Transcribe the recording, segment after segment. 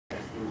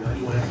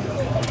Yeah,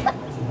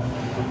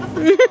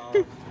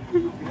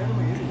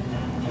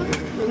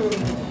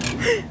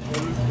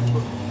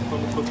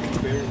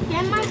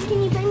 Mike,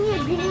 can you bring me a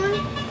green one?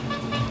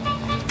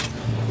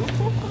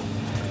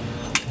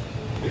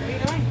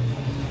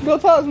 Go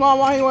tell his mom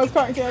why he wants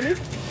cotton candy.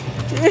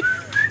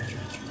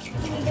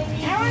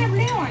 I want a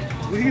blue one.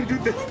 We can do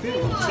this too.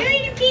 You're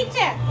eating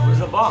pizza. Where's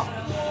the ball?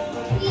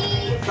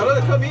 Tell her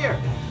to come here.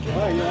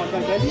 Oh, you want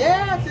cotton candy?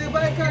 Yeah, to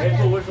buy cotton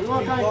candy. Where's the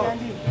cotton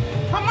candy?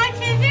 How much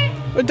is it?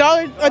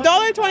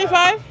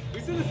 $1.25. We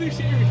said the same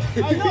shit every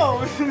day. I know.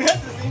 We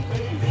have the same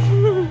thing.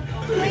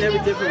 We never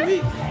different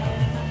weeks.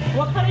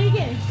 What color are you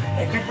getting?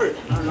 Hey, Creeper.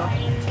 I don't know.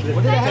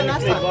 What did I have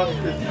last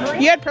time?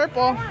 You had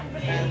purple.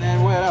 And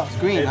then what else?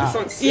 Green.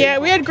 Yeah,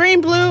 we had green,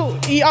 blue.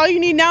 All you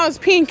need now is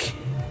pink.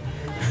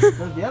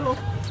 There's yellow.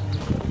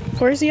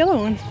 Where's the yellow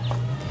one?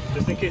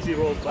 Just in case he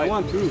rolls. I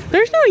want two.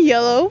 There's no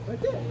yellow.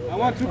 I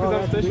want two because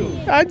I'm special.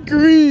 I had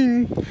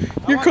green.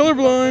 You're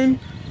colorblind.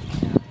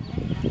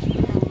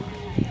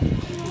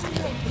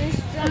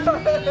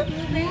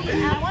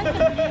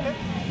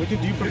 What do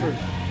you prefer?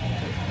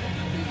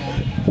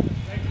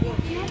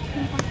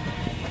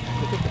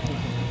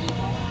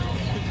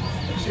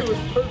 She was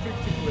perfect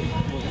to play.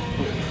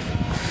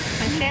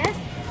 Share?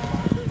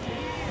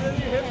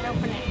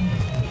 Open it.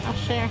 I'll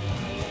share.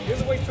 You're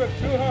the white truck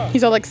too, huh?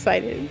 He's all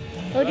excited.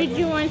 Or did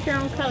you want your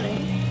own color?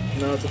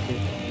 No, it's okay.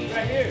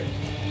 Right here.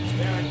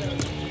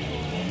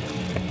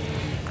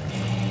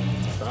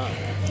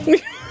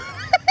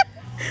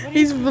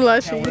 He's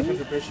blushing.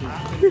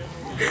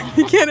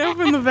 He can't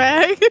open the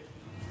bag.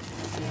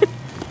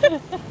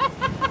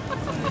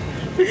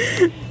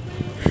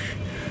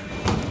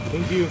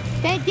 Thank you.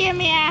 Thank you,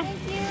 Mia.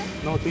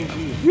 No, thank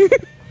you.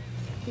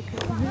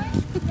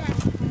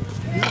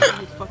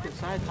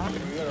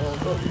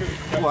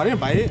 Oh, I didn't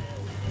buy it.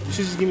 You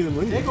should just give me the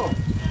money.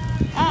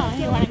 Oh,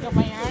 you want to go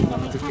by your own? Go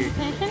make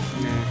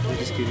competition? Nah, I'm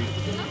just kidding.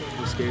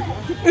 I'm scared.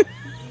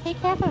 Take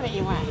half of it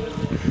you want.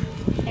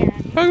 Here.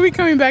 Why are we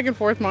coming back and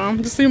forth,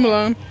 Mom? Just leave him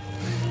alone.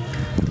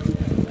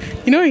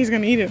 You know he's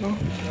gonna eat it though.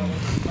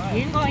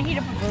 You can go and heat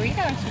up a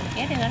burrito or some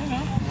get it, I don't know.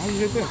 How you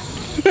get that?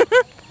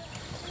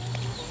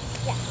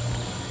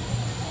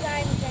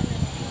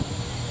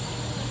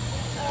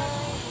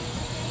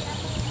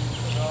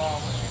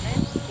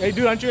 Hey,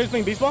 dude, aren't you guys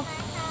playing baseball? I'll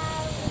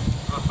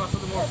find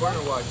something more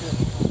burner watch.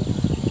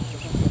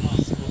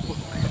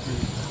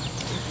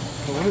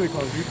 What do they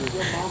call Reaper?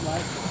 Your mom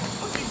likes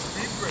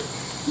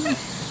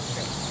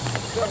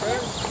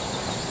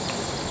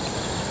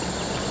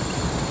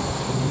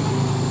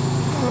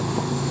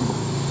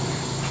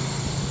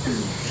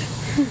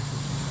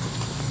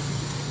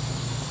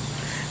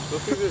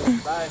Look at this.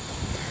 Bye.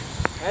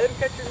 I didn't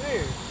catch your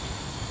name.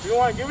 We don't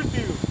want to give it to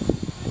you.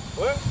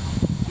 What?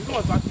 You don't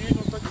want to talk to you, you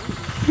don't talk to me.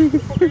 Who the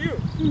fuck are you?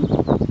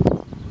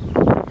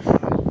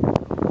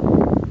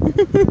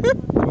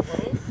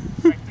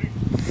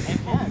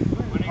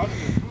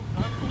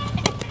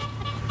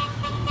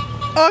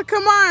 Oh,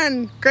 come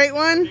on. Great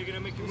one. When are you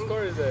gonna make your move?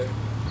 Score is that?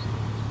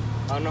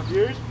 I don't know.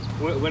 Yours?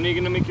 When are you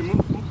gonna make your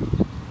move?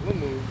 What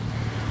move?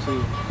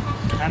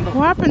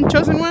 What happened?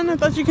 Chosen one? I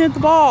thought you could hit the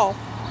ball.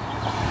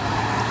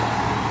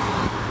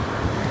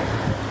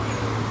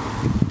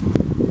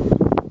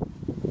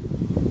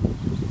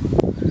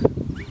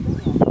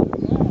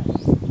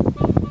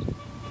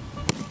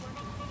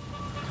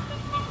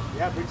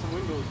 Yeah, break some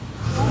windows.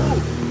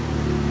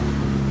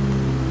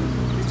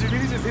 Did you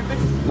really just hit that?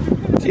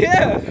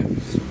 Yeah.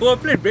 Well, I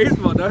played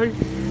baseball, dog.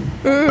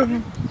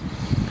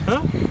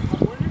 Huh?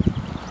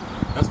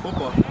 That's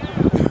football.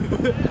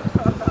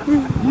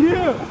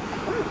 Yeah.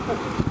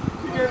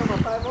 You gave him a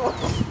 5-0.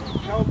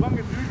 Cowabunga,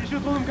 dude. You should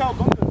have told him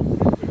Cowabunga.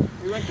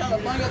 You went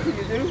Cowabunga to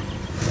you, dude.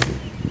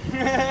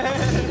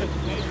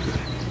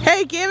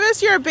 Hey, give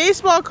us your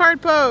baseball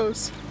card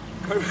pose.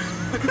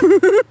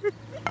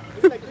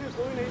 It's like this,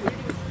 going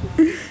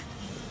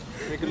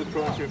make it look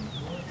pro and shit.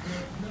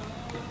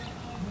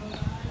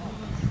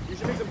 You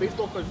should make some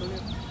baseball cards, don't you?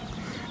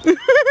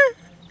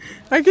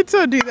 I could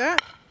so do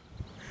that.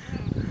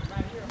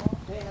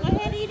 Go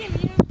ahead, eat it,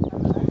 Mia.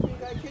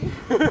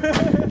 You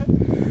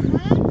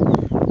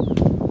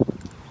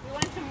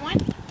want some what?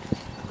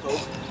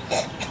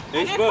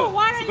 Hey, I put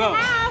water in the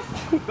house.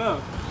 Spell.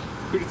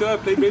 Could you tell I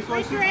played baseball?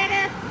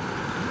 Refrigerator.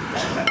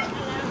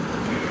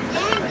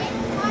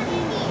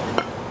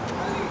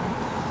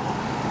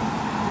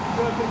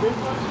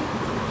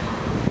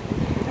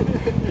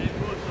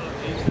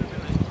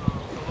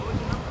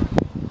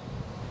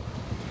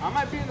 I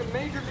might be in the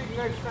major league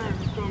next time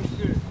if it comes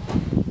shit.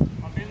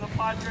 I'll be in the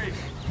Padres.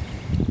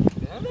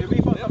 They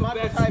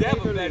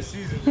have a bad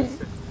season. You've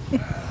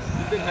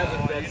been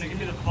having a bad season. Give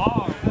me the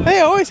ball. They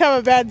always have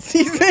a bad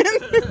season.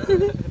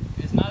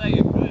 It's not that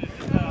you're good, it's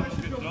just that I'm a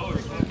good thrower.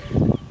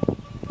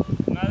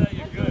 Not that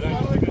you're good, I'm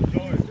just a good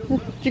thrower.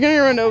 You're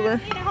gonna run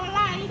over. Eat a whole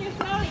lot. Eat it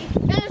slowly.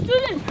 Tell the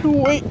students.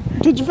 Wait,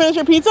 did you finish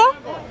your pizza?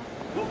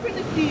 Go for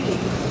the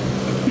students.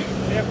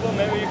 Yeah, well,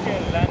 maybe you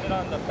can land it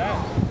on the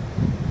back.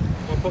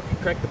 Or fucking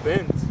crack the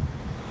bends.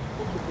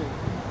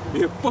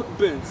 Yeah, fuck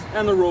bends.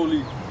 And the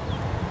rollie.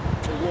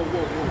 Whoa,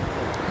 whoa, whoa.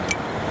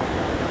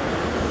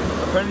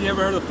 Apparently, you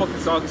ever heard of the fucking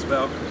song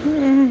spell?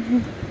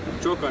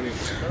 Joke on you.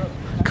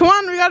 Come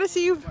on, we gotta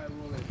see you.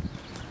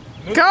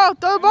 Go,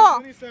 throw the ball.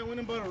 When he said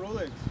winning about a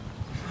Rolex.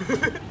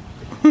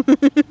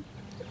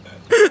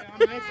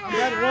 I'm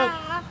better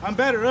up. I'm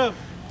better up.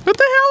 What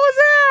the hell was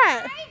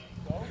that?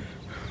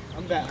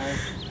 I'm better.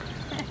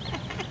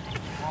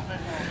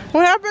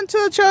 What happened to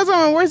the chosen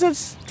one? Where's that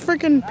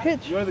freaking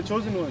pitch? You are the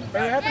chosen one.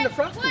 Hey, what happened to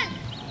Frosty?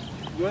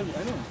 You are, I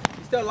know.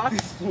 He's still alive.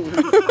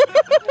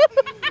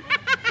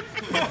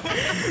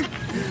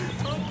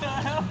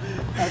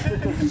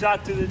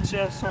 Shot to the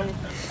chest, son.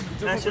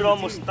 That shit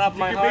almost stopped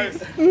my heart.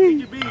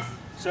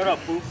 Shut up,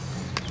 poof.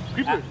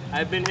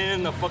 I've been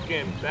hitting the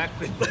fucking back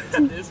with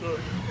this one.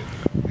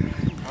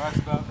 Alright,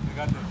 Spell. I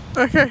got this.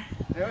 Okay.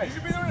 You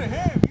should be there to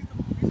him.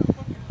 He's a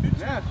fucking bitch.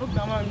 Yeah, fuck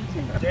that man on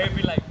YouTube. Jay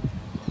be like,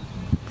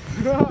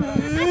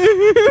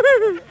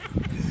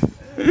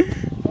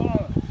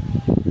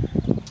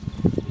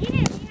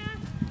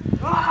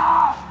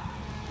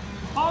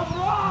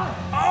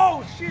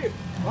 Oh, shit.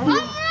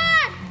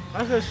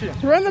 How's that shit?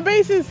 Run the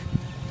bases.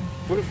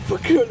 What the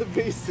fuck are the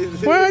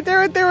bases? Wait, right there,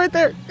 right there, right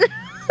there.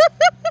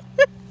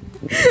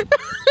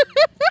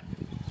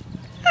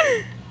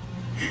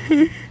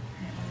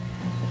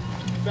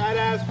 Fat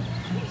ass.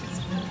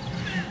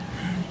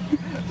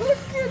 Look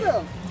at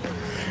him.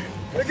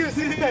 Look at his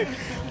six pack.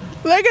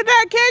 Look at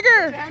that Put your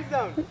kicker. hands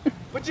down.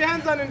 Put your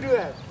hands down and do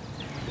that.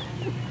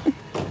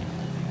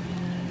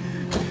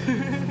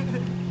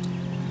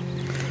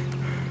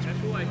 that's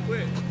why I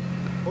quit.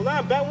 Hold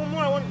on, bat one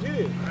more. I want to do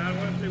it. I don't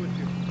want to play with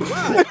you.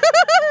 Wow.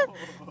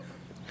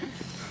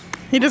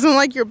 He doesn't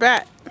like your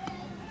bat. If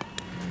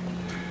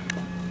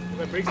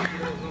that breaks it, you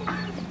don't know.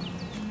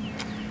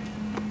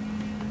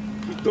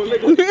 Don't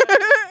let go of the bat.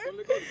 Don't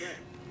let go of the bat.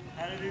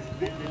 How did this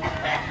fit?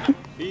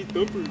 He's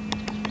thumper.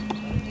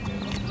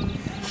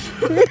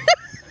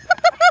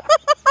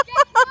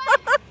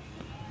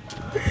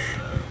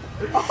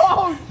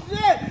 Oh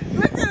shit!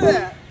 Look at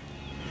that!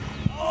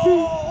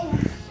 Oh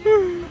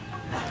shit!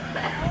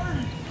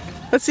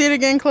 Let's see it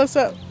again close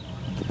up.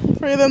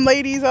 For them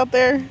ladies out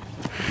there.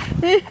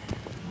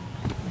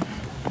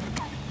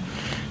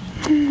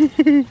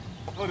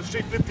 Oh, the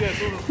straight flip dance.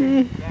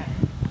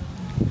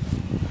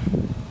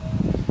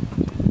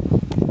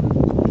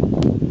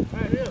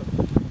 Right here.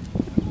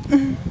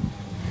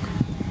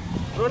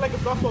 Throw it like a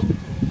softball.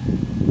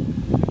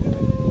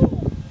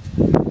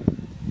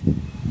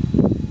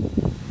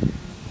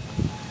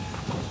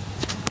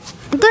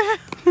 What the heck?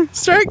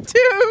 Strike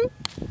two.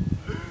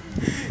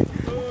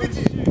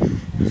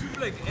 You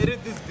should like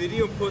edit this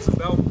video and post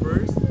about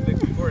first, like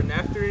before and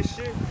after and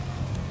shit.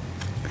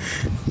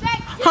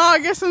 Huh,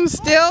 get some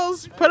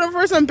stills. Put them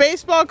for some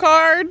baseball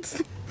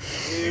cards.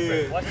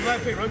 Yeah. Watch the man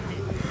play rugby.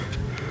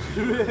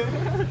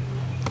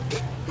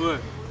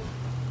 What?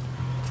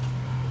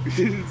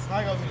 It's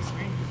like I was in the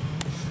screen.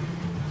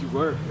 You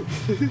were.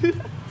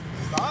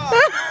 Stop!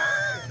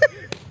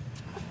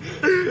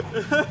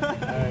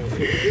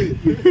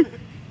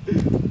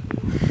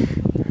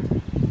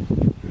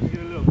 Get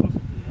a little closer.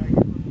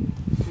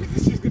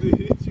 This is gonna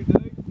hit you,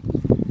 dog.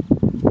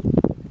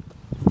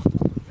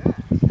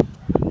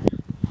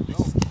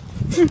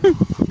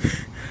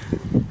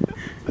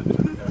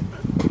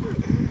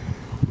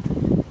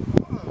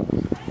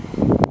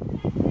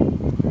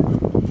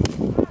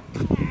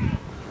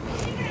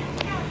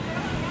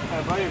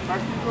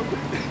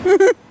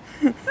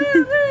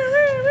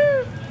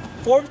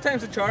 Fourth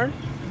time's a charm.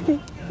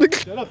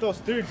 Shut up, that was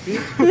third,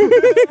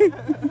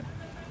 bitch.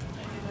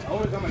 I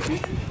always got my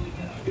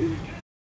bitch.